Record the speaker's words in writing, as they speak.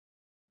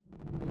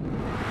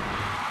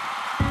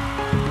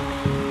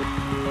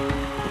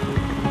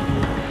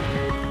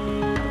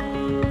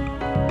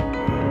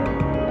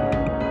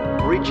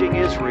reaching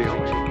Israel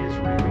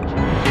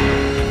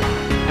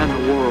and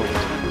the world.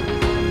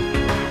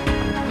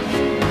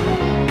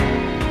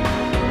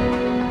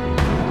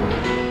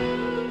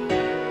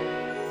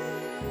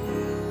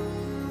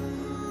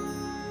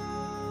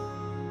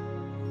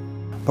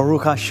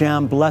 Baruch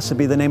Hashem, blessed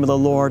be the name of the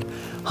Lord.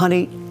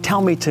 Honey,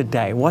 tell me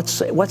today,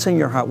 what's in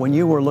your heart when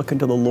you were looking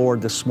to the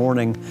Lord this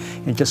morning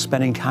and just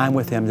spending time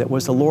with Him?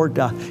 Was the Lord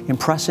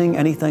impressing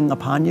anything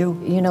upon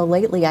you? You know,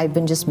 lately I've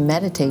been just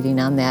meditating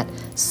on that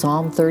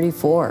Psalm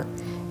 34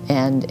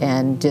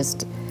 and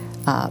just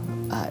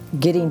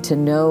getting to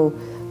know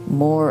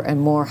more and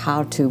more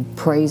how to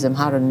praise Him,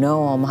 how to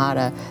know Him, how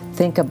to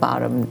think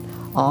about Him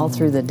all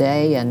through the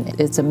day. And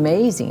it's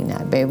amazing.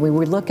 I mean,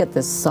 we look at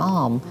this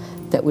Psalm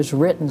that was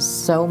written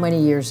so many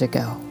years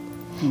ago,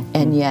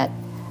 and yet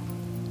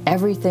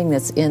everything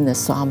that's in the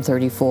Psalm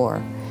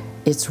 34,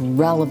 it's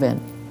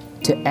relevant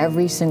to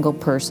every single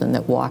person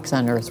that walks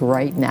on earth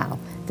right now.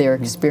 Their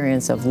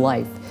experience of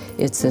life,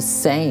 it's the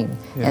same.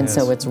 And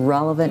so it's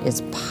relevant,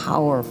 it's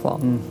powerful.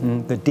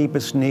 The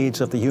deepest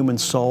needs of the human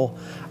soul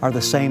are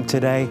the same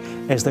today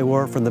as they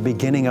were from the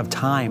beginning of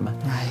time.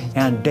 Right.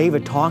 And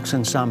David talks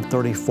in Psalm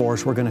 34,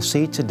 as we're going to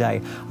see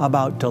today,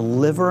 about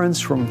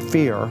deliverance from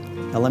fear.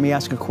 Now let me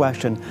ask a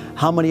question.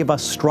 How many of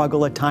us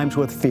struggle at times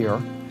with fear?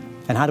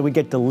 And how do we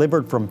get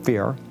delivered from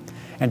fear?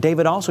 And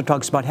David also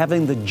talks about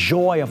having the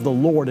joy of the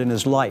Lord in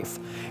his life.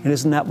 And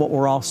isn't that what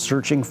we're all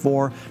searching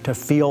for? To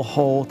feel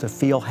whole, to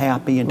feel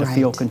happy, and to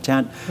feel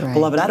content. Right.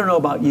 Beloved, I don't know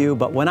about you,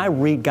 but when I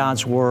read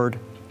God's Word,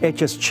 it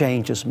just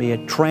changes me.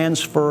 It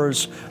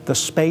transfers the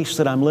space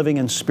that I'm living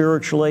in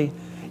spiritually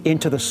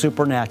into the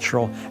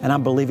supernatural. And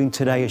I'm believing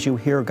today, as you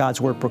hear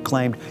God's Word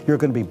proclaimed, you're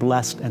going to be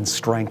blessed and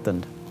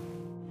strengthened.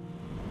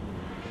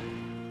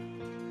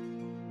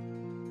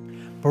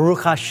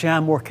 Baruch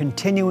Hashem, we're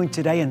continuing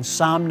today in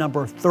Psalm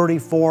number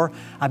 34.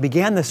 I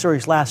began this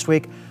series last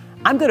week.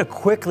 I'm going to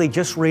quickly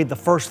just read the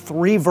first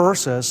 3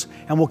 verses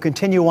and we'll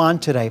continue on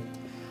today.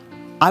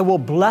 I will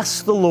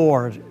bless the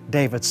Lord,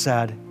 David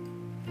said,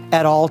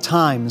 at all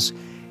times.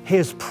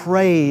 His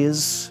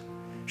praise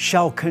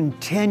shall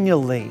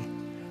continually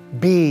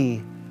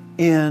be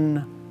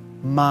in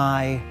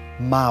my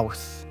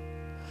mouth.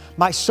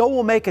 My soul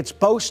will make its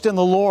boast in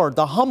the Lord.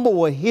 The humble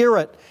will hear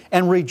it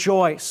and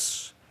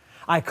rejoice.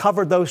 I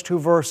covered those 2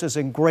 verses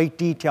in great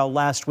detail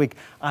last week.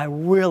 I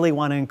really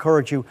want to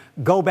encourage you,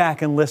 go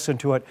back and listen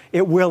to it.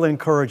 It will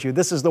encourage you.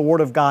 This is the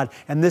Word of God,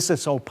 and this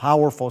is so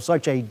powerful,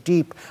 such a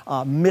deep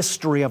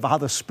mystery of how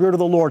the Spirit of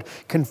the Lord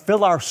can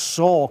fill our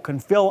soul, can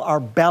fill our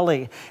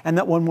belly, and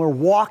that when we're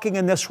walking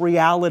in this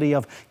reality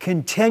of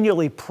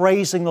continually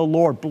praising the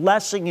Lord,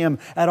 blessing Him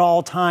at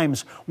all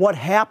times, what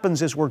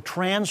happens is we're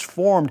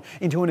transformed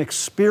into an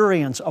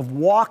experience of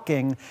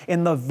walking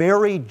in the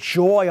very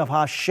joy of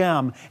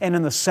Hashem and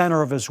in the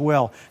center of His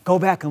will. Go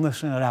back and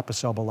listen to that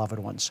episode, beloved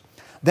ones.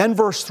 Then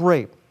verse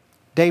 3,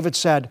 David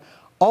said,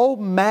 "Oh,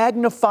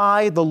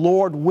 magnify the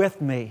Lord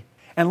with me,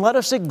 and let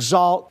us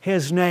exalt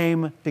His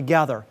name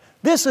together."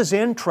 This is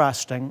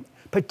interesting,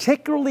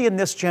 particularly in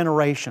this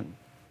generation,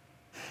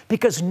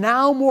 because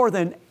now more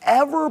than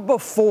ever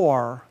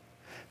before,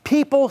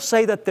 people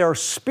say that they're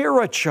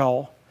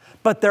spiritual,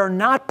 but they're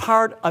not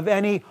part of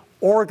any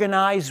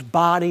organized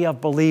body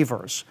of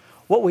believers.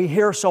 What we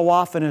hear so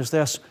often is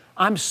this: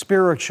 I'm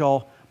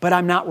spiritual, but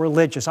I'm not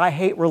religious. I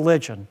hate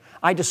religion.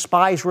 I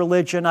despise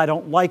religion. I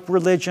don't like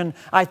religion.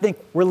 I think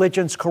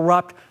religion's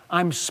corrupt.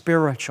 I'm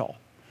spiritual.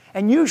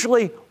 And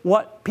usually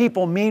what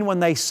people mean when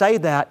they say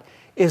that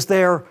is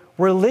their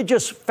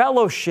religious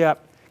fellowship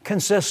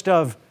consists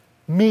of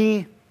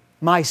me,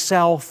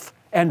 myself,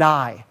 and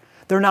I.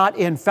 They're not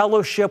in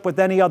fellowship with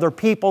any other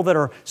people that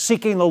are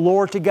seeking the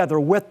Lord together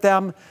with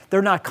them.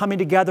 They're not coming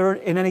together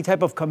in any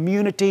type of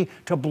community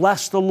to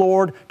bless the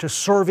Lord, to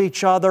serve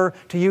each other,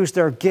 to use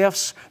their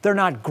gifts. They're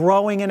not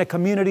growing in a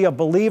community of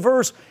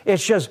believers.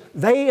 It's just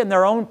they in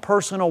their own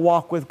personal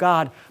walk with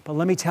God. But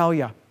let me tell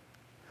you,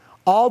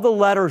 all the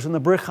letters in the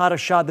Brit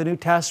Hadashah, the New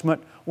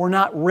Testament, were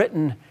not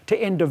written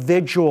to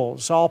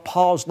individuals. All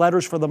Paul's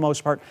letters, for the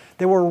most part,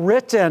 they were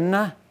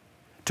written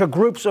to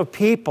groups of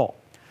people,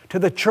 to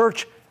the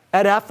church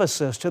at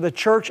Ephesus, to the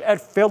church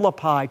at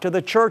Philippi, to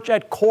the church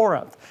at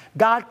Corinth.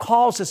 God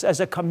calls us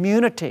as a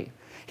community.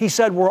 He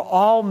said we're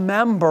all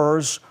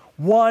members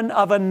one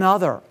of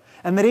another,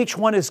 and that each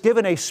one is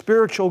given a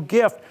spiritual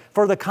gift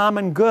for the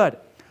common good.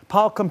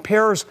 Paul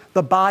compares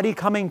the body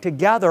coming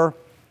together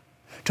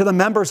to the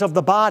members of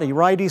the body,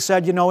 right? He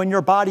said, you know, in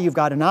your body you've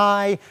got an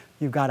eye,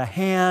 you've got a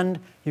hand,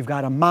 you've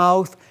got a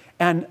mouth,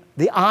 and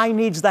the eye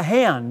needs the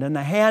hand, and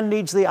the hand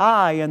needs the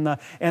eye, and the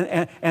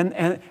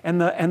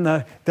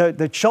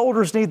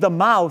shoulders need the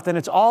mouth, and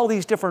it's all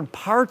these different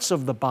parts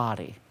of the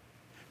body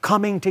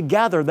coming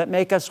together that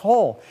make us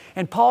whole.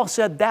 And Paul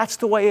said that's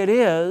the way it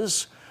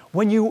is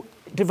when you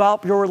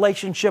develop your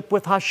relationship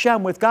with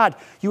Hashem, with God.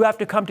 You have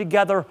to come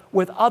together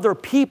with other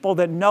people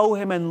that know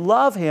Him and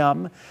love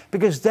Him,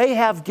 because they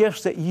have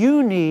gifts that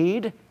you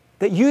need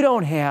that you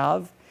don't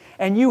have,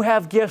 and you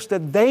have gifts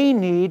that they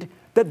need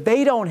that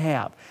they don't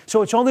have.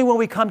 So it's only when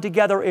we come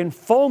together in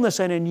fullness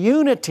and in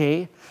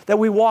unity that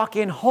we walk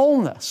in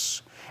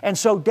wholeness. And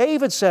so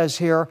David says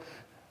here,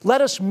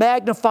 let us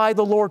magnify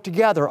the Lord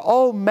together.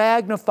 Oh,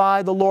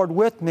 magnify the Lord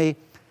with me.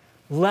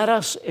 Let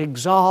us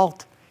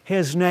exalt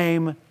His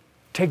name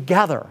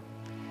together.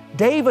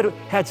 David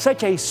had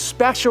such a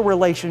special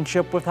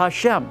relationship with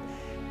Hashem.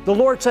 The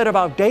Lord said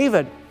about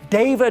David,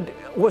 David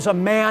was a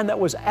man that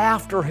was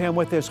after Him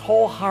with his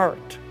whole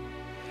heart.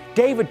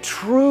 David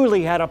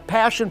truly had a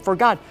passion for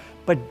God,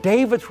 but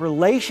David's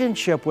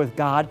relationship with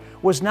God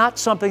was not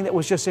something that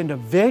was just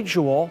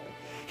individual.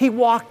 He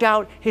walked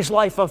out his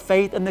life of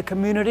faith in the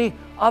community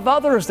of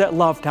others that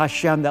loved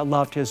Hashem, that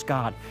loved his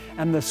God.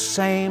 And the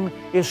same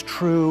is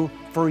true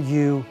for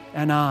you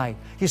and I.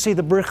 You see,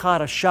 the Brit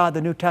Hadashah,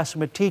 the New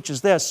Testament,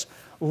 teaches this: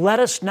 let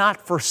us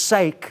not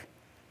forsake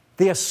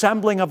the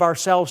assembling of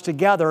ourselves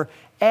together,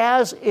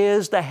 as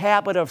is the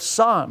habit of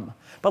some.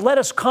 But let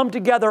us come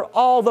together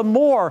all the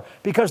more,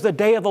 because the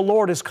day of the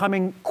Lord is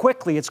coming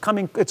quickly. It's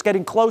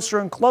getting closer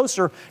and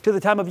closer to the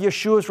time of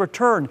Yeshua's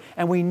return,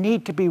 and we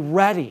need to be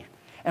ready.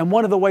 And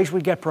one of the ways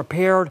we get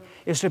prepared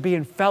is to be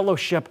in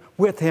fellowship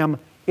with Him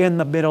in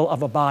the middle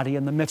of a body,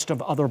 in the midst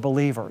of other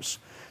believers.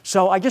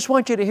 So I just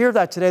want you to hear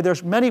that today.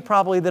 There's many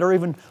probably that are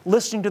even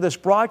listening to this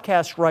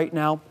broadcast right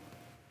now,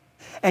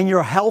 and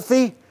you're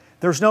healthy.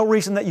 There's no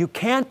reason that you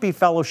can't be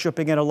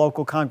fellowshipping in a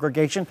local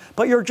congregation,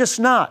 but you're just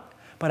not.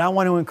 But I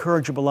want to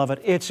encourage you, beloved,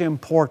 it's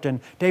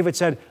important. David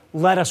said,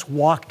 let us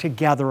walk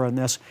together in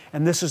this.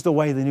 And this is the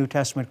way the New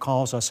Testament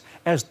calls us.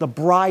 As the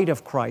bride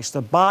of Christ,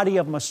 the body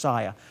of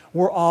Messiah,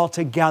 we're all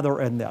together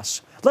in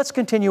this. Let's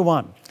continue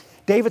on.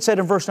 David said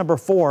in verse number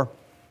 4,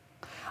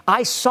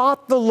 I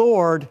sought the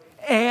Lord,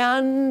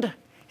 and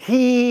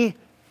He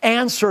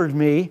answered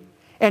me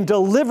and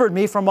delivered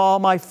me from all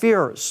my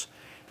fears.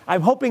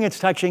 I'm hoping it's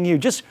touching you.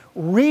 Just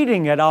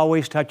reading it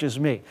always touches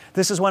me.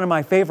 This is one of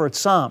my favorite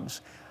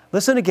Psalms.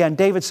 Listen again.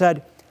 David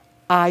said,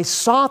 I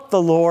sought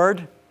the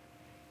Lord,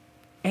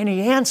 and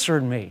He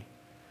answered me.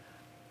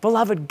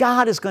 Beloved,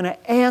 God is going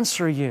to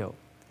answer you.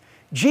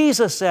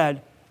 Jesus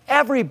said,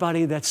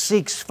 everybody that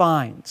seeks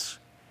finds.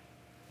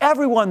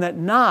 Everyone that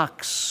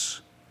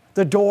knocks,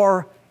 the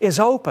door is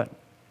open.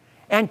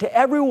 And to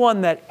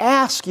everyone that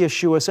asks,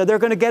 Yeshua said, they're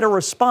going to get a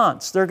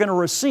response. They're going to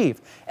receive.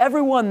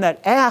 Everyone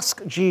that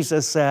asks,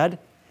 Jesus said,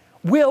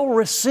 will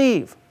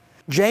receive.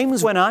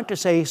 James went on to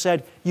say, he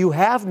said, you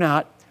have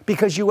not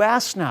because you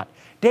ask not.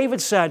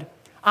 David said,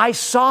 I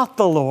sought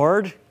the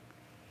Lord,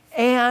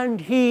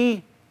 and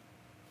He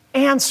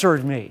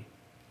answered me.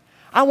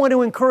 I want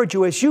to encourage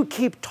you as you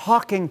keep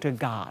talking to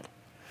God.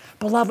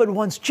 Beloved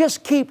ones,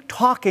 just keep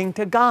talking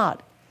to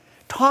God.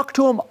 Talk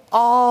to Him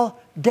all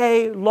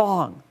day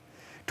long.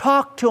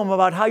 Talk to Him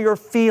about how you're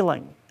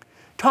feeling.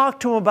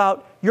 Talk to Him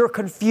about your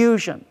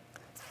confusion.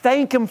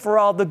 Thank Him for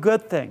all the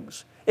good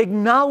things.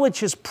 Acknowledge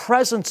His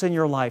presence in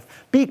your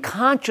life. Be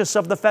conscious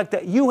of the fact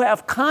that you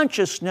have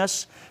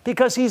consciousness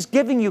because He's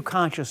giving you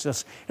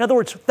consciousness. In other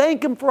words,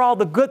 thank Him for all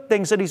the good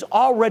things that He's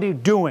already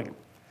doing.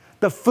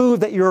 The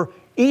food that you're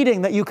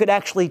eating, that you could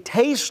actually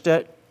taste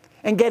it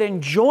and get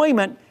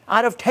enjoyment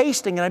out of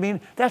tasting it. I mean,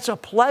 that's a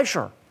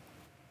pleasure.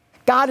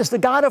 God is the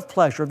God of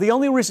pleasure. The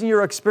only reason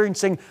you're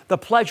experiencing the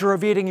pleasure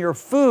of eating your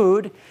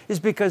food is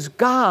because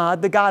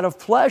God, the God of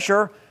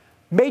pleasure,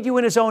 made you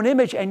in His own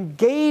image and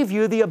gave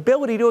you the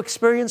ability to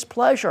experience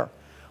pleasure.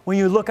 When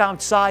you look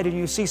outside and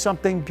you see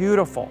something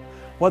beautiful,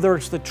 whether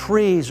it's the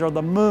trees or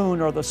the moon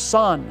or the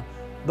sun,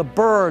 the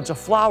birds, a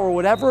flower,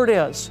 whatever it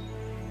is,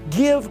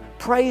 give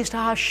praise to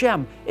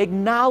Hashem.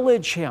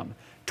 Acknowledge Him.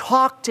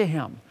 Talk to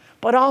Him.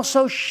 But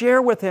also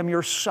share with Him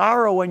your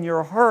sorrow and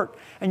your hurt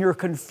and your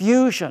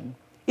confusion,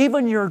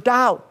 even your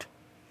doubt.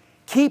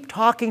 Keep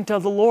talking to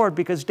the Lord,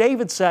 because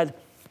David said,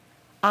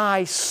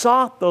 I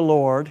sought the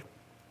Lord,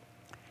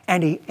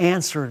 and He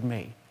answered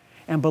me.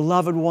 And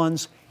beloved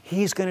ones,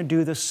 He's going to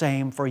do the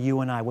same for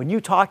you and I. When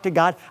you talk to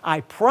God,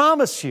 I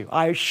promise you,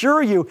 I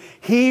assure you,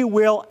 He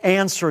will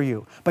answer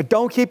you. But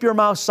don't keep your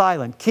mouth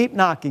silent. Keep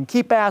knocking,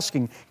 keep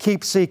asking,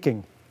 keep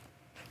seeking.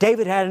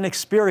 David had an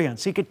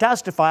experience. He could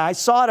testify. I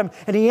sought Him,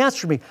 and He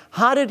answered me.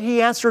 How did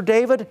He answer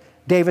David?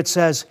 David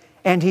says,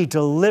 and He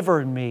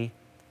delivered me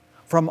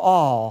from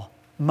all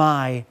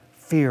my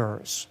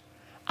fears.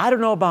 I don't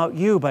know about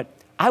you, but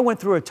I went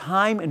through a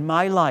time in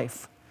my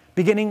life,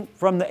 beginning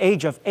from the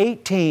age of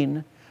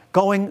 18,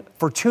 going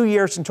for 2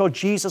 years until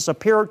Jesus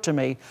appeared to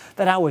me,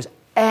 that I was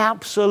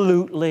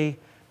absolutely,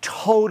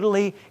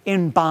 totally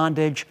in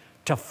bondage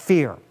to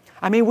fear.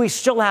 I mean, we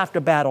still have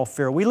to battle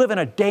fear. We live in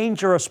a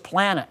dangerous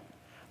planet.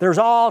 There's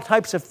all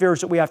types of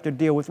fears that we have to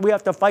deal with. We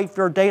have to fight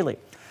fear daily.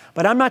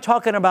 But I'm not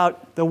talking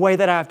about the way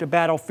that I have to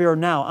battle fear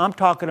now. I'm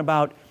talking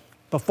about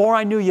before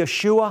I knew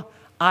Yeshua,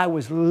 I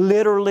was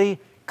literally,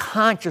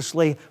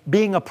 consciously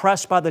being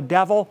oppressed by the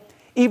devil.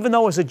 Even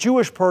though as a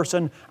Jewish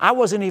person, I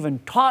wasn't even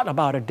taught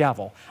about a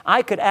devil.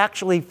 I could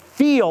actually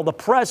feel the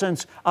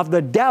presence of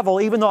the devil,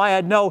 even though I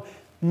had no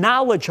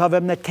knowledge of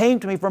him that came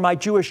to me from my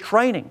Jewish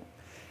training.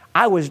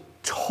 I was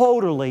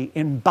totally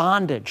in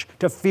bondage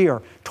to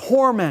fear,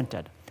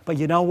 tormented. But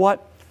you know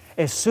what?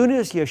 As soon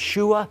as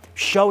Yeshua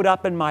showed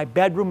up in my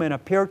bedroom and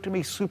appeared to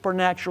me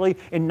supernaturally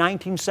in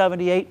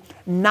 1978,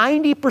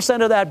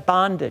 90% of that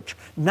bondage,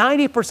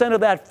 90%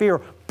 of that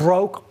fear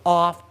broke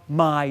off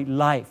my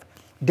life.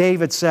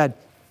 David said,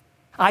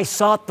 I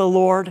sought the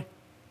Lord,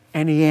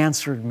 and He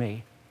answered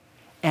me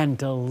and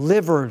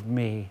delivered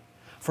me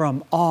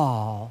from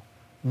all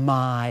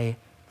my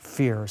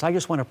fears. I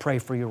just want to pray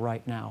for you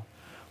right now.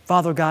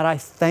 Father God, I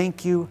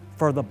thank You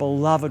for the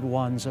beloved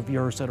ones of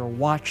Yours that are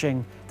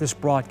watching this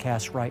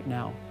broadcast right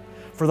now.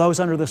 For those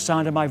under the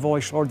sound of my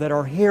voice, Lord, that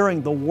are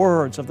hearing the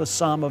words of the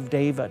Psalm of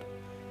David.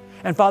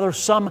 And Father,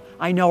 some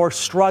I know are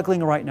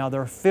struggling right now.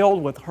 They're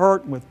filled with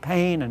hurt and with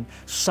pain and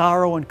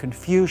sorrow and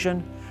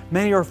confusion.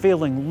 Many are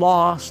feeling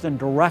lost and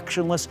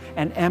directionless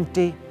and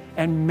empty.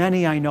 And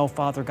many I know,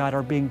 Father God,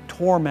 are being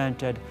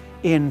tormented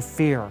in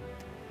fear.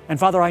 And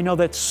Father, I know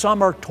that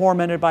some are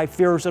tormented by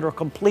fears that are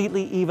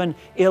completely even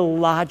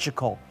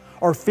illogical,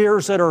 or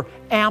fears that are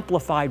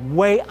amplified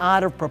way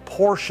out of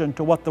proportion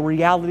to what the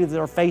reality that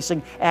they're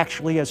facing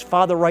actually is.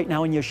 Father, right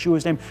now in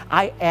Yeshua's name,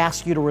 I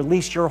ask You to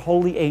release Your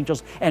holy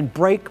angels and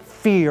break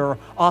fear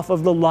off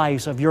of the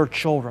lives of Your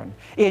children.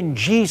 In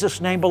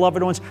Jesus' name,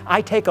 beloved ones,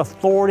 I take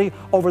authority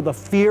over the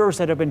fears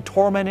that have been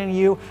tormenting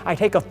you. I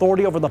take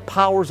authority over the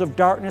powers of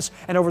darkness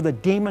and over the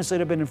demons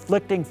that have been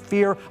inflicting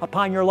fear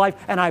upon your life,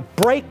 and I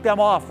break them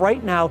off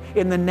right now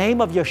in the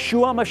name of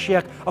Yeshua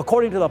Mashiach,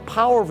 according to the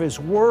power of His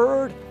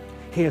Word,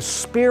 His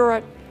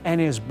Spirit, and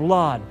His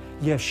blood.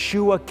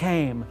 Yeshua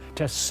came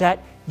to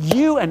set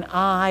you and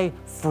I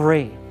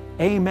free.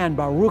 Amen.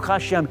 Baruch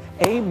Hashem.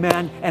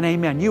 Amen and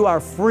amen. You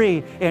are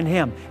free in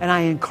Him. And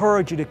I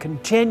encourage you to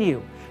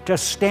continue to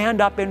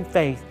stand up in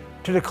faith,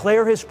 to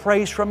declare His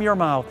praise from your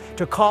mouth,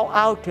 to call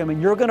out to Him,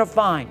 and you're going to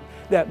find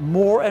that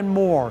more and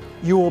more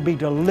you will be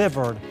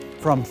delivered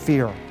from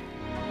fear.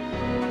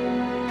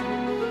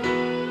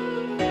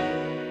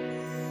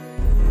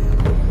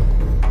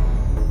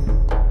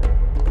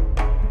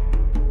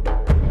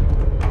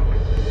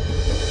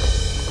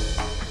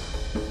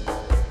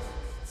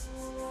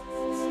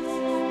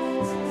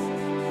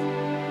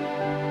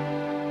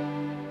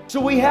 So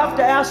we have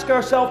to ask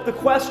ourselves the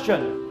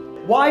question,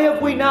 why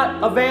have we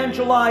not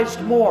evangelized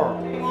more?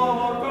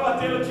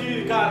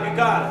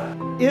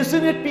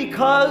 Isn't it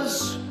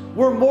because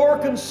we're more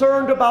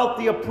concerned about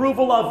the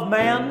approval of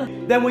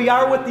man than we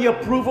are with the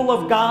approval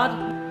of God?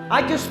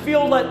 I just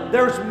feel that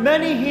there's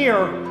many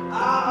here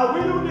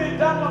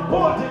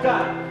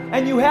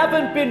and you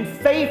haven't been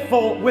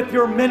faithful with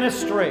your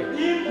ministry.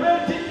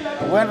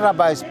 When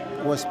Rabbi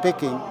was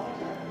speaking,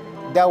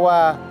 there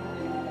were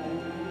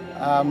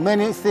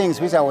many things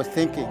which I was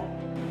thinking.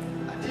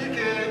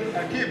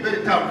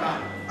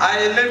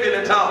 I live in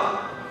a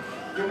town.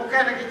 There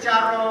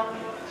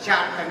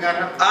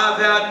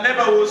are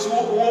neighborhoods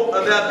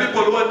there are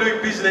people who are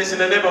doing business in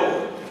the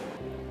neighborhood.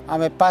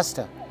 I'm a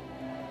pastor,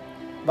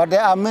 but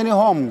there are many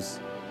homes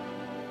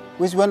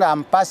which when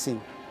I'm passing,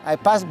 I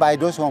pass by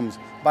those homes,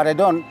 but I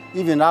don't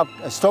even have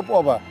a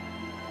stopover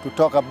to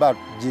talk about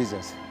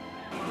Jesus.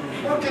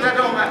 That's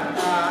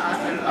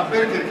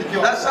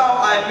how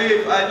I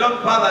live. I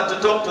don't bother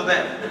to talk to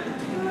them.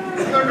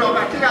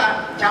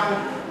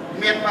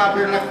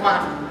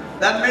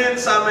 That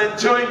means I'm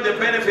enjoying the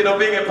benefit of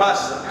being a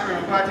pastor,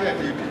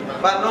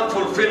 but not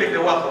fulfilling the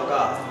work of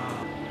God.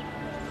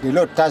 The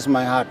Lord touched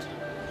my heart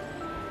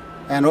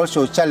and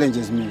also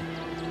challenges me.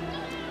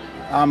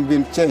 I'm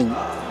being changed.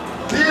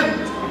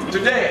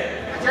 Today,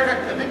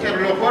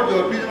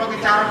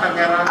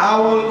 I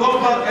will go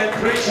back and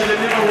preach in the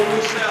neighborhood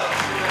yourself.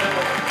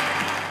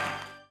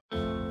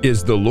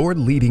 Is the Lord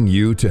leading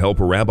you to help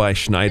Rabbi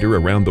Schneider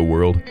around the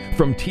world?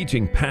 From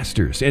teaching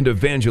pastors and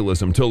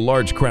evangelism to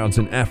large crowds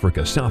in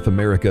Africa, South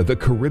America, the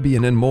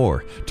Caribbean, and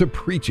more, to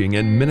preaching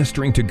and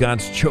ministering to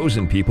God's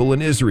chosen people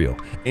in Israel,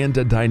 and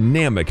a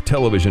dynamic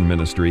television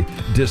ministry,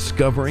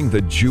 Discovering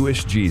the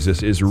Jewish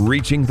Jesus is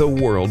reaching the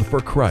world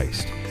for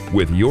Christ.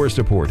 With your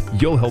support,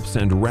 you'll help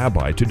send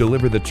Rabbi to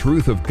deliver the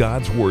truth of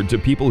God's Word to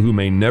people who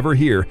may never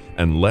hear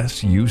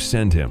unless you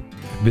send him.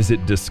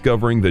 Visit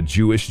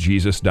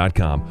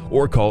discoveringthejewishjesus.com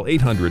or call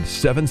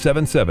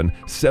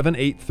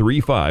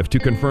 800-777-7835 to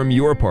confirm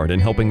your part in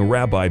helping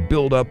Rabbi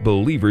build up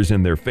believers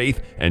in their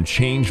faith and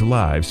change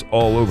lives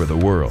all over the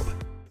world.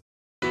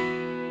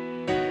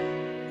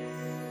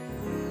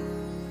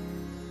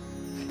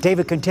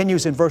 David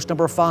continues in verse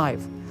number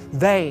 5.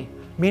 They,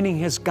 meaning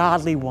his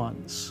godly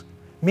ones,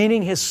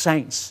 meaning his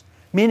saints,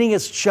 meaning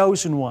his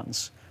chosen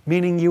ones,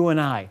 meaning you and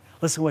I.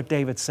 Listen to what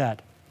David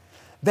said.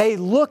 They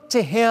looked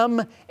to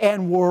him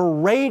and were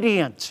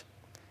radiant,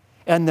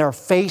 and their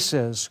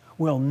faces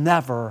will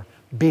never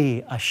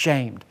be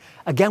ashamed.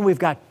 Again, we've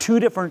got two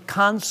different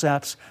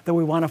concepts that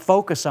we want to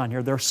focus on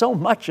here. There's so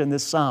much in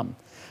this psalm.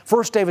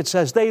 First, David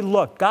says, they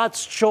look,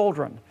 God's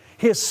children,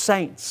 his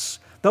saints,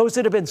 those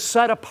that have been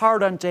set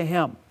apart unto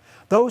him,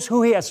 those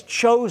who he has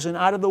chosen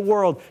out of the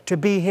world to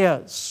be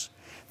his.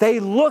 They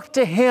looked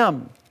to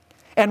him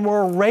and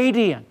were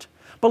radiant.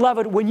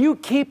 Beloved, when you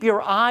keep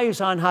your eyes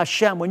on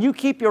Hashem, when you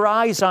keep your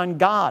eyes on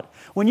God,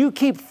 when you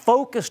keep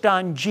focused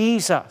on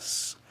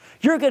Jesus,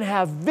 You're going to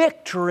have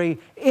victory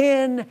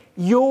in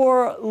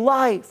your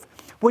life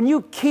when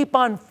you keep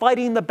on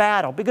fighting the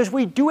battle, because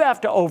we do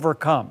have to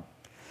overcome.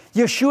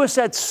 Yeshua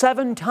said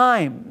 7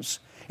 times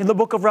in the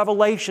book of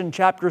Revelation,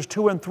 chapters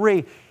 2 and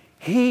 3,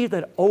 he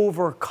that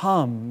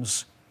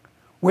overcomes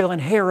will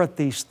inherit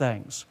these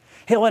things.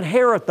 He'll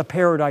inherit the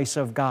paradise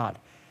of God.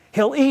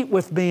 He'll eat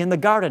with me in the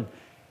garden.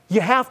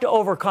 You have to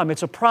overcome.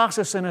 It's a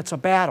process and it's a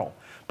battle.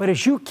 But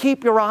as you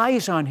keep your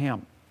eyes on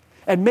Him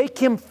and make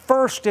Him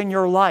first in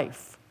your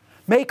life,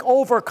 make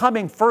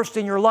overcoming first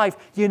in your life,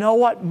 you know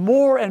what?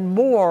 More and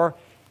more,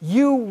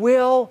 you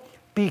will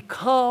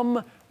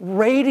become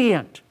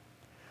radiant.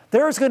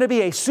 There's going to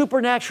be a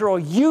supernatural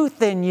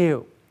youth in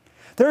you.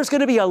 There's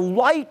going to be a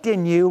light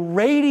in you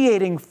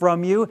radiating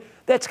from you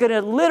that's going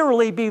to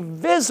literally be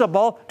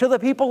visible to the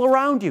people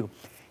around you.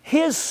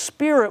 His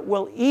Spirit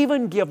will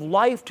even give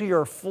life to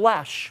your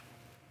flesh.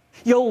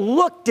 You'll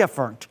look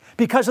different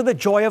because of the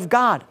joy of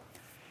God.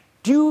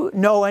 Do you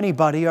know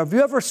anybody, or have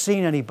you ever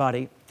seen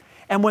anybody,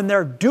 and when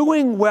they're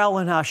doing well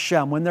in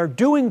Hashem, when they're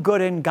doing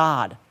good in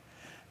God,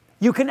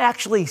 you can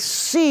actually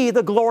see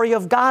the glory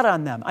of God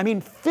on them. I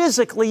mean,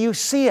 physically you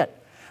see it.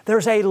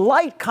 There's a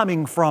light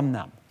coming from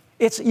them.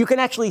 You can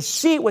actually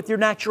see it with your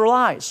natural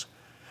eyes.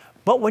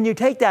 But when you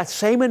take that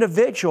same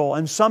individual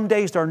and some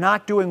days they're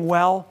not doing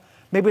well,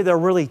 maybe they're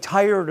really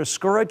tired or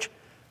discouraged,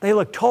 they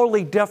look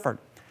totally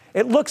different.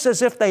 It looks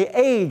as if they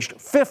aged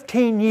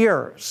 15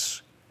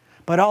 years.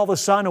 But all of a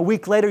sudden, a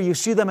week later, you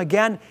see them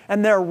again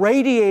and they're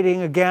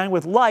radiating again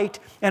with light,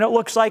 and it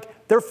looks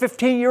like they're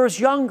 15 years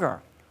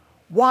younger.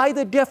 Why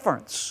the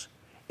difference?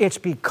 It's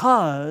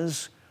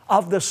because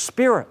of the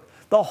Spirit.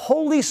 The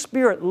Holy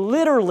Spirit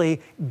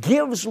literally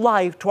gives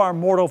life to our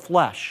mortal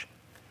flesh.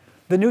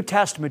 The New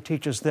Testament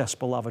teaches this,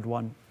 beloved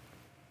one.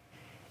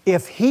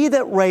 If He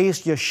that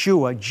raised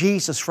Yeshua,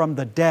 Jesus, from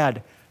the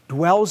dead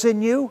dwells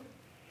in you,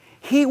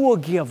 He will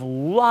give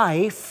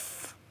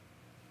life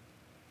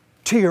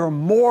to your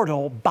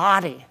mortal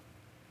body.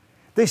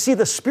 They see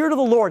the Spirit of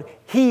the Lord,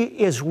 He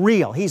is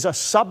real. He's a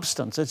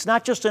substance. It's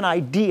not just an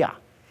idea.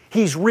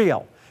 He's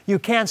real. You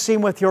can't see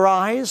Him with your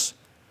eyes,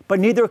 but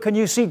neither can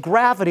you see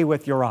gravity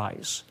with your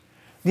eyes.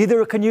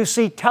 Neither can you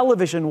see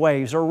television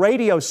waves or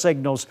radio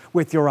signals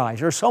with your eyes.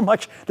 There's so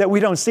much that we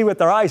don't see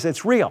with our eyes.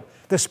 It's real.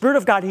 The Spirit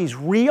of God, He's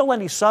real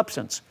and He's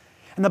substance.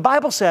 And the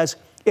Bible says,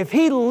 if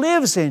He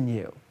lives in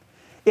you,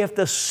 if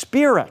the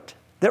Spirit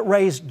that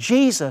raised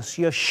Jesus,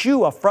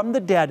 Yeshua, from the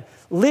dead,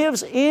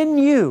 lives in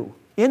you,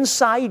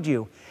 inside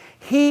you,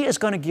 He is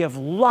going to give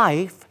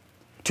life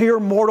to your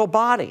mortal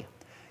body.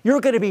 You're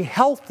going to be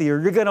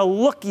healthier. You're going to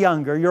look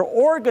younger. Your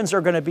organs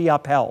are going to be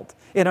upheld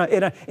in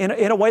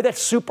a way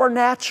that's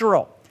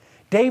supernatural.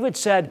 David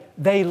said,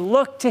 they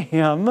looked to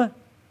Him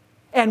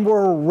and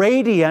were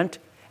radiant.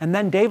 And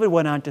then David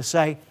went on to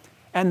say,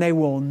 and they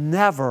will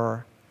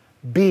never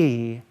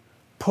be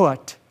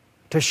put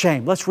to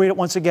shame. Let's read it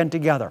once again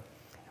together.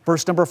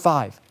 Verse number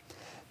 5.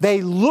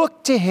 They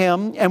looked to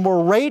Him and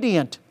were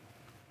radiant,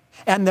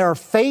 and their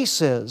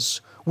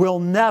faces will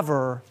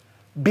never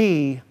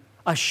be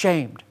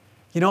ashamed.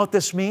 You know what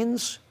this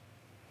means?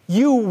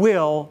 You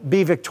will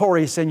be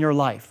victorious in your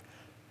life.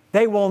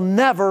 They will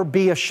never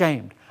be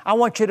ashamed. I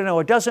want you to know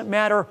it doesn't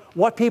matter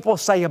what people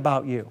say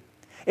about you.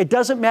 It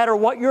doesn't matter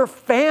what your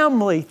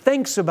family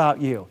thinks about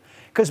you.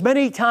 Because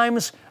many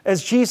times,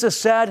 as Jesus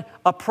said,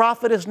 a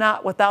prophet is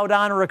not without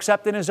honor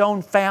except in his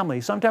own family.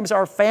 Sometimes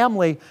our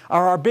family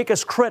are our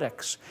biggest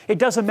critics. It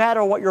doesn't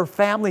matter what your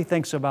family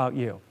thinks about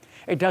you.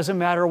 It doesn't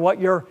matter what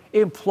your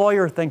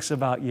employer thinks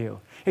about you.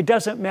 It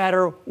doesn't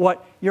matter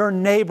what your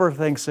neighbor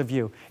thinks of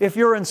you. If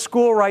you're in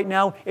school right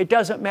now, it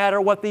doesn't matter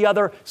what the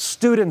other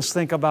students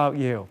think about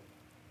you.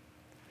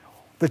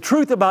 The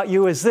truth about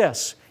you is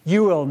this: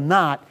 you will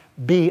not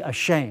be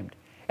ashamed.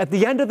 At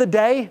the end of the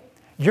day,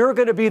 you're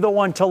going to be the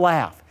one to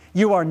laugh.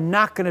 You are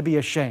not going to be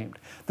ashamed.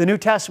 The New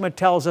Testament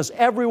tells us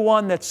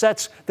everyone that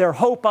sets their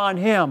hope on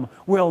Him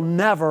will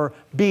never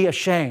be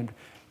ashamed.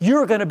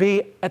 You're going to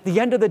be, at the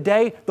end of the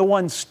day, the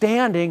one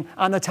standing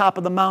on the top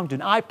of the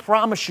mountain. I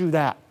promise you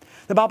that.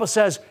 The Bible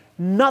says,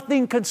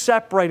 nothing can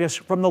separate us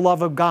from the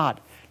love of God.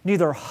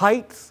 Neither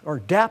height or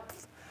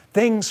depth,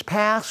 things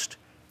past,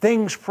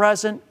 things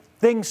present,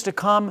 things to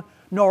come,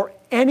 nor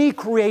any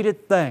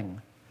created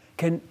thing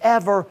can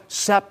ever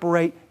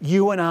separate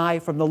you and I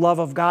from the love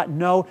of God.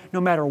 No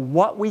matter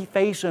what we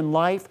face in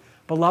life,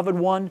 beloved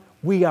one,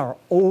 we are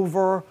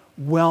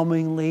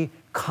overwhelmingly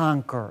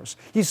conquerors.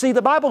 You see,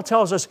 the Bible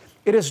tells us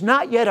it has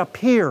not yet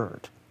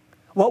appeared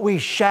what we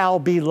shall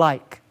be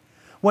like.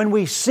 When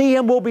we see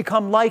Him, we'll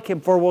become like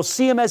Him, for we'll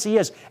see Him as He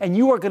is, and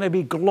you are going to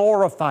be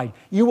glorified.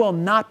 You will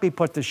not be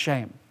put to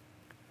shame.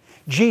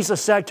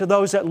 Jesus said to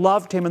those that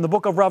loved Him in the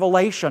book of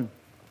Revelation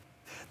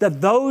that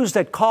those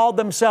that called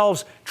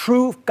themselves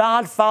true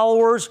God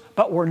followers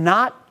but were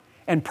not,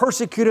 and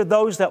persecuted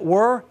those that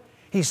were,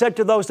 He said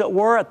to those that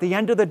were, at the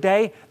end of the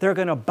day, they're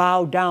going to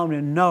bow down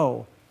and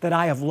know that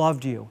I have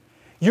loved you.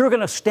 You're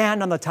going to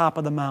stand on the top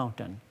of the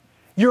mountain.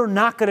 You're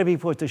not going to be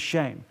put to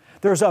shame.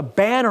 There's a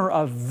banner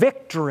of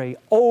victory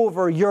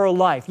over your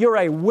life. You're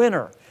a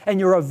winner and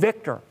you're a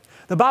victor.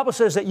 The Bible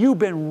says that you've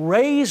been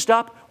raised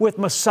up with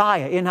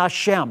Messiah in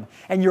Hashem,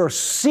 and you're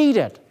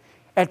seated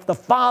at the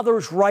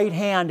Father's right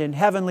hand in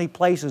heavenly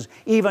places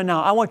even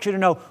now. I want you to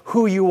know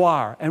who you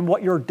are and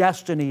what your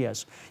destiny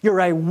is. You're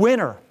a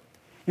winner.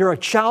 You're a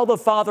child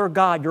of Father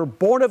God. You're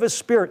born of His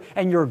Spirit,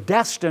 and you're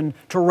destined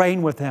to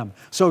reign with Him.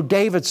 So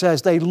David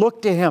says they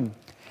looked to Him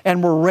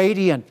and were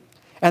radiant,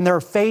 and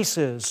their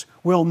faces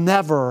will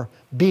never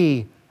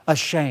be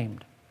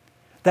ashamed.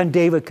 Then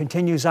David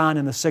continues on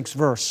in the 6th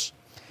verse.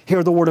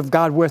 Hear the word of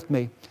God with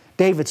me.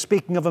 David,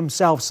 speaking of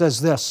himself,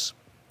 says this,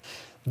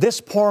 "This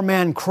poor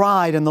man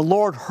cried, and the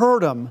Lord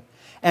heard him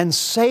and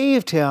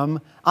saved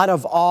him out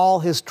of all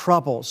his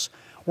troubles."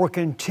 We're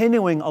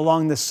continuing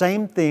along the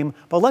same theme,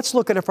 but let's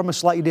look at it from a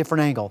slightly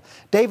different angle.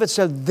 David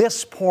said,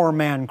 "This poor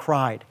man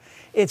cried."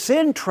 It's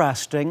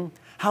interesting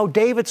how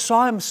David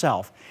saw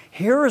himself.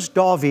 Here's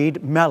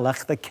David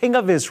Melech, the king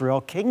of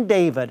Israel, King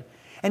David,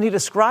 and he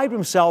described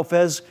himself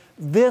as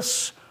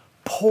this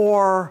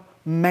poor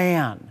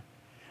man.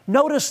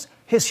 Notice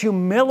his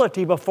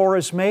humility before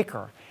his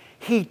Maker.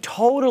 He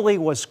totally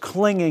was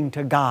clinging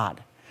to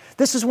God.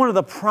 This is one of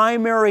the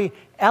primary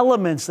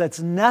elements that's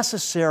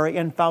necessary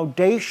and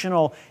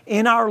foundational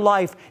in our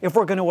life if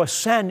we're going to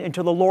ascend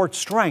into the Lord's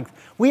strength.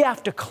 We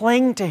have to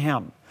cling to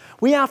Him.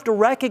 We have to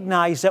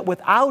recognize that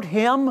without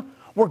Him,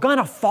 we're going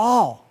to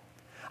fall.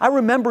 I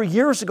remember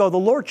years ago, the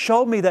Lord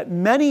showed me that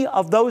many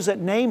of those that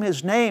name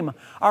His name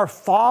are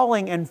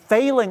falling and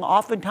failing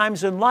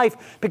oftentimes in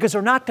life because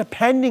they're not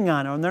depending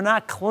on Him, they're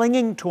not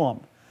clinging to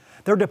Him.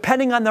 They're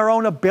depending on their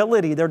own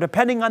ability. They're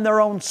depending on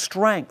their own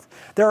strength.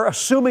 They're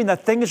assuming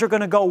that things are going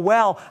to go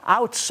well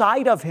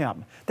outside of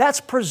Him. That's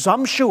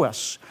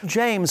presumptuous.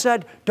 James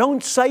said,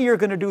 don't say you're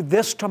going to do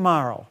this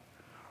tomorrow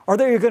or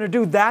that you're going to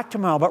do that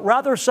tomorrow, but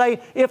rather say,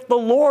 if the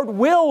Lord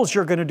wills,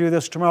 you're going to do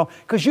this tomorrow,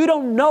 because you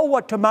don't know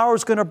what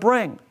tomorrow's going to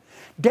bring.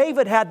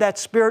 David had that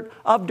spirit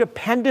of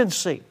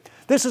dependency.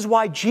 This is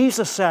why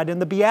Jesus said in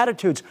the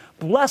Beatitudes,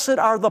 "Blessed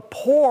are the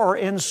poor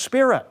in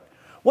spirit."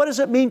 What does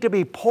it mean to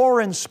be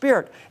poor in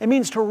spirit? It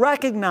means to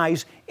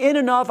recognize in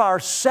and of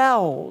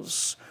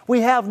ourselves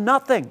we have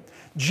nothing.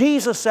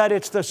 Jesus said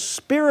it's the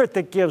Spirit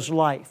that gives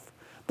life.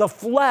 The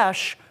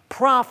flesh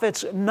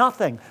profits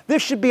nothing.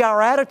 This should be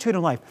our attitude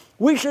in life.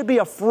 We should be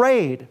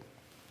afraid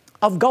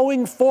of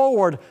going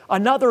forward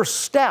another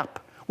step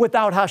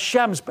without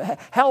Hashem's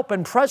help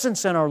and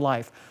presence in our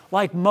life.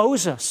 Like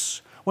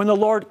Moses, when the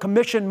Lord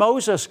commissioned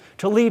Moses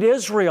to lead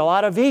Israel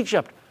out of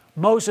Egypt,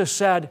 Moses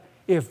said,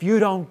 "If you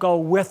don't go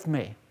with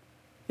me,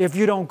 if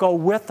you don't go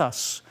with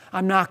us,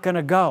 I'm not going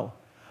to go."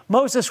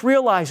 Moses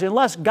realized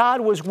unless God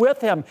was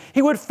with him,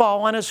 he would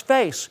fall on his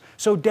face.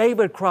 So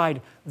David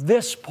cried,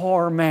 "This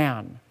poor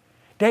man."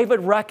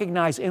 David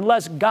recognized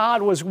unless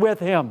God was with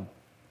him,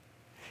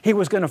 he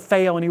was going to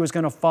fail and he was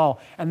going to fall.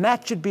 And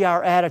that should be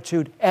our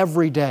attitude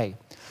every day.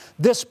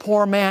 This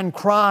poor man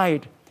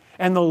cried,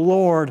 and the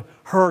Lord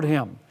heard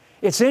him.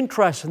 It's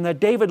interesting that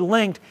David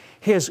linked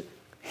his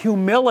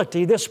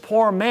humility, this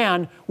poor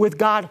man, with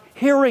God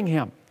hearing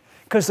him.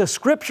 Because the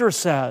Scripture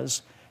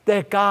says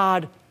that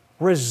God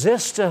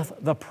resisteth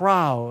the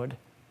proud,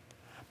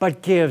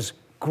 but gives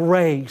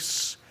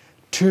grace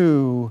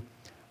to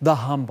the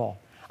humble.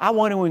 I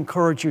want to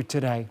encourage you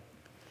today,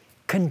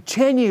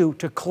 continue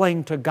to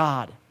cling to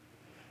God.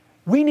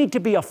 We need to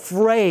be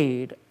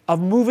afraid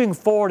of moving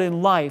forward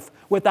in life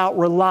without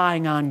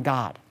relying on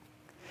God.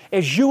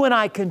 As you and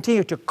I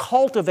continue to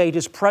cultivate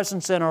His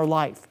presence in our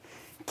life,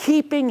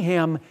 keeping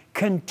Him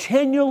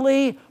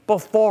continually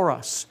before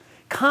us,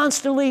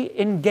 constantly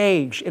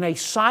engaged in a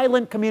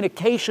silent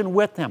communication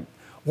with Him,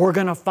 we're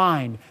going to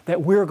find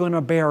that we're going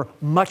to bear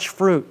much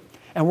fruit.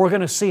 And we're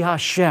going to see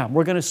Hashem,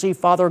 we're going to see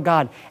Father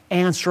God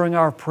answering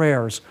our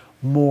prayers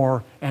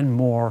more and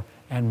more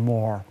and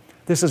more.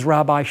 This is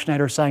Rabbi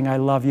Schneider saying, I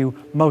love you.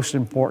 Most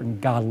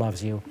important, God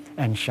loves you.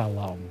 And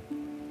shalom.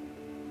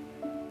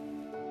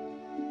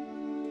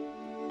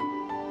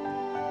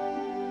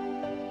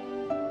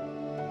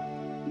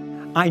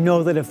 I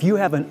know that if you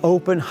have an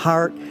open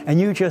heart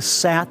and you just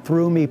sat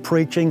through me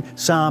preaching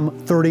Psalm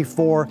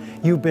 34,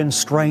 you've been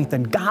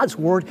strengthened. God's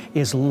Word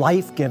is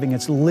life-giving,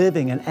 it's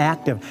living and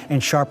active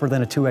and sharper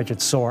than a two-edged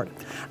sword.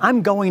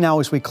 I'm going now,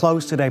 as we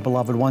close today,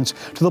 beloved ones,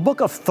 to the book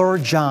of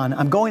 3 John.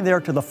 I'm going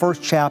there to the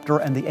 1st chapter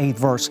and the 8th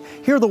verse.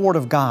 Hear the Word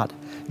of God.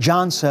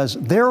 John says,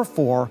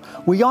 "Therefore,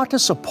 we ought to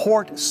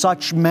support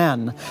such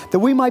men, that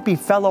we might be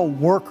fellow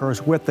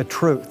workers with the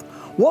truth."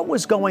 What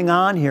was going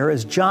on here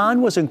is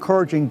John was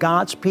encouraging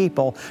God's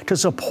people to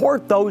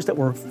support those that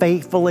were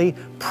faithfully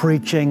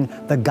preaching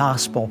the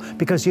gospel.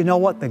 Because you know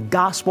what? The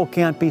gospel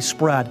can't be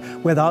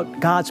spread without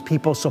God's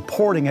people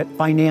supporting it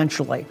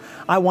financially.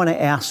 I want to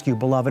ask you,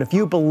 beloved, if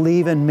you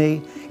believe in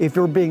me, if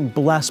you're being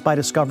blessed by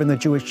discovering the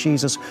Jewish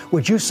Jesus,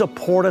 would you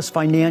support us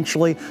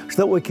financially so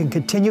that we can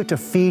continue to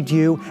feed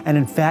you and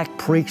in fact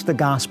preach the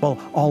gospel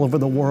all over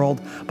the world?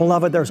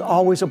 Beloved, there's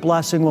always a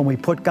blessing when we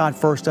put God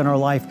first in our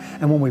life,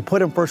 and when we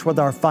put Him first with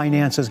our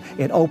finances,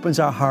 it opens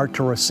our heart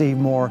to receive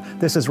more.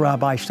 This is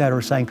Rabbi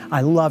Schneider saying,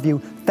 I love you.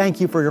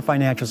 Thank you for your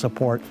financial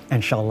support,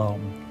 and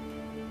shalom.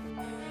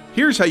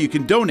 Here's how you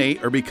can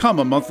donate or become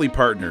a monthly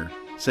partner.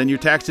 Send your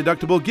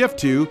tax-deductible gift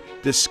to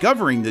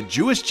Discovering the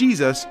Jewish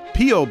Jesus,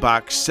 P.O.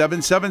 Box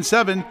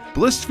 777,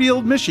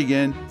 Blissfield,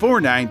 Michigan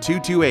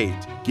 49228.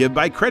 Give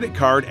by credit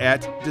card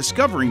at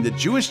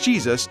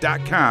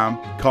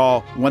discoveringthejewishjesus.com.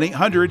 Call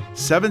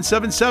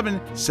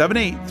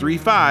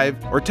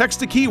 1-800-777-7835 or text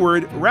the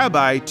keyword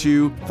Rabbi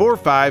to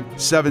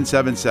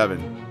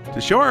 45777.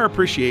 To show our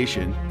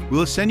appreciation,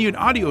 we'll send you an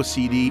audio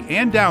CD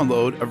and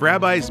download of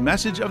Rabbi's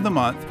Message of the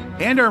Month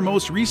and our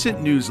most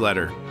recent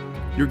newsletter.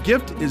 Your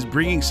gift is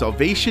bringing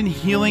salvation,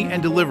 healing,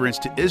 and deliverance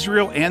to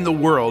Israel and the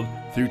world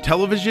through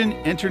television,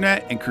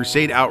 internet, and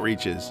crusade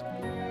outreaches.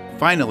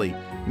 Finally,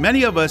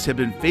 many of us have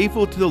been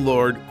faithful to the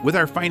Lord with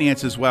our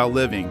finances while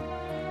living.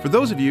 For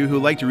those of you who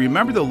like to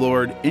remember the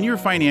Lord in your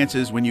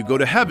finances when you go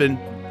to heaven,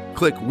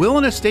 click Will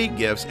and Estate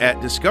Gifts at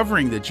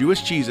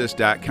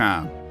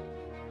discoveringthejewishjesus.com.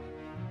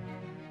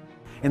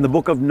 In the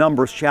book of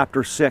Numbers,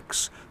 chapter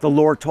 6, the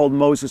Lord told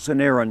Moses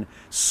and Aaron,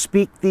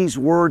 "Speak these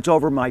words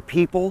over my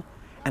people,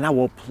 and I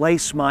will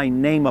place my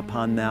name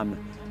upon them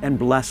and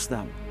bless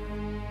them."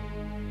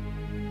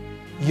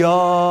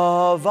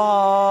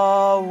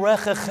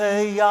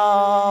 Yavarechecha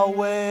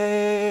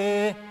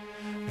Yahweh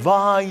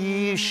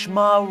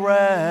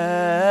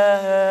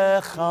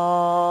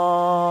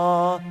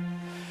vayishmarecha,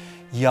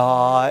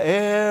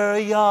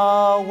 Ya'er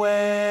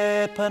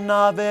Yahweh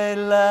panav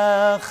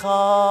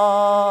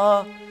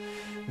elecha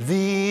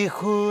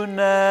vichunecha,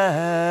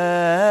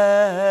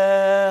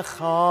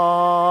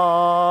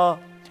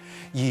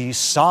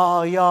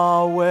 Yisa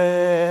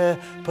Yahweh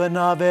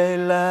panav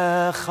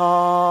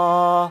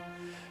elecha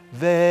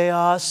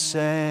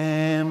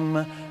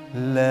ve'asem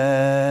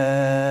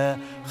lecha.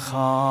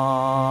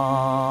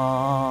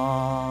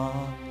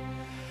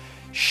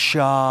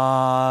 Shalom.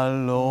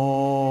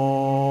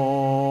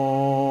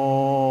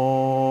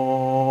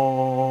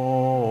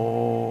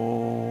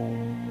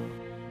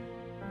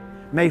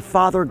 May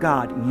Father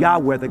God,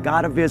 Yahweh, the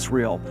God of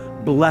Israel,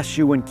 bless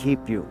you and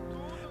keep you.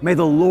 May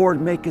the Lord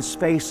make His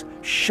face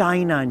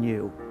shine on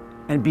you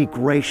and be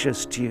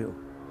gracious to you.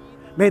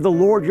 May the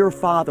Lord your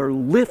Father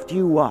lift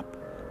you up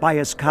by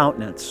His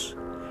countenance.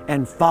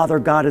 And Father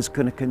God is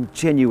going to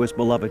continue, His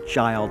beloved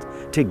child,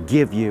 to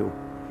give you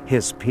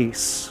His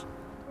peace.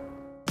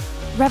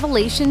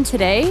 Revelation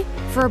today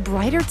for a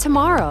brighter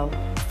tomorrow.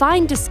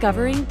 Find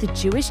Discovering the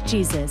Jewish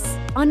Jesus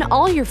on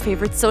all your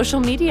favorite social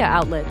media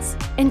outlets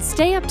and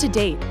stay up to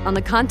date on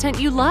the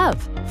content you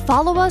love.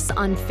 Follow us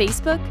on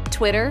Facebook,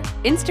 Twitter,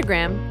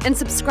 Instagram, and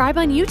subscribe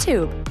on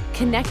YouTube.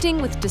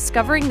 Connecting with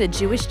Discovering the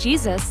Jewish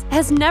Jesus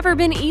has never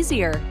been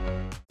easier.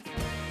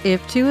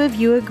 If two of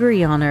you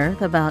agree on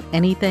earth about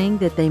anything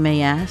that they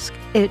may ask,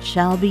 it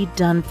shall be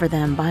done for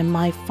them by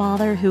my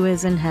Father who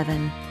is in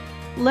heaven.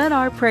 Let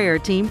our prayer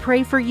team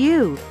pray for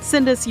you.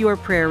 Send us your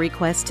prayer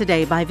request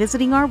today by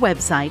visiting our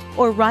website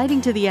or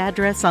writing to the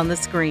address on the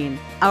screen.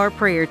 Our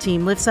prayer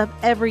team lifts up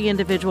every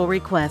individual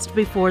request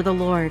before the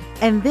Lord.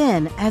 And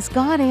then, as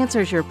God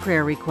answers your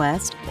prayer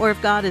request, or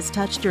if God has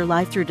touched your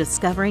life through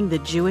discovering the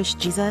Jewish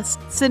Jesus,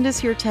 send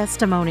us your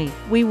testimony.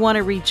 We want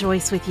to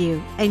rejoice with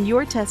you, and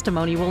your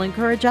testimony will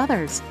encourage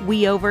others.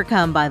 We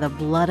overcome by the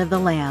blood of the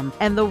Lamb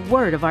and the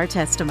word of our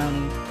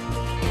testimony.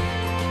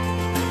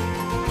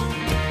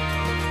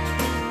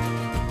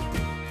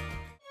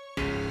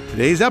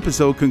 Today's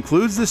episode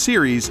concludes the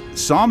series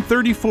Psalm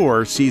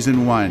 34,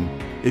 Season 1.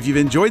 If you've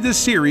enjoyed this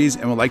series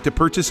and would like to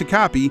purchase a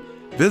copy,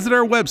 visit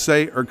our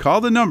website or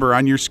call the number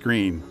on your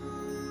screen.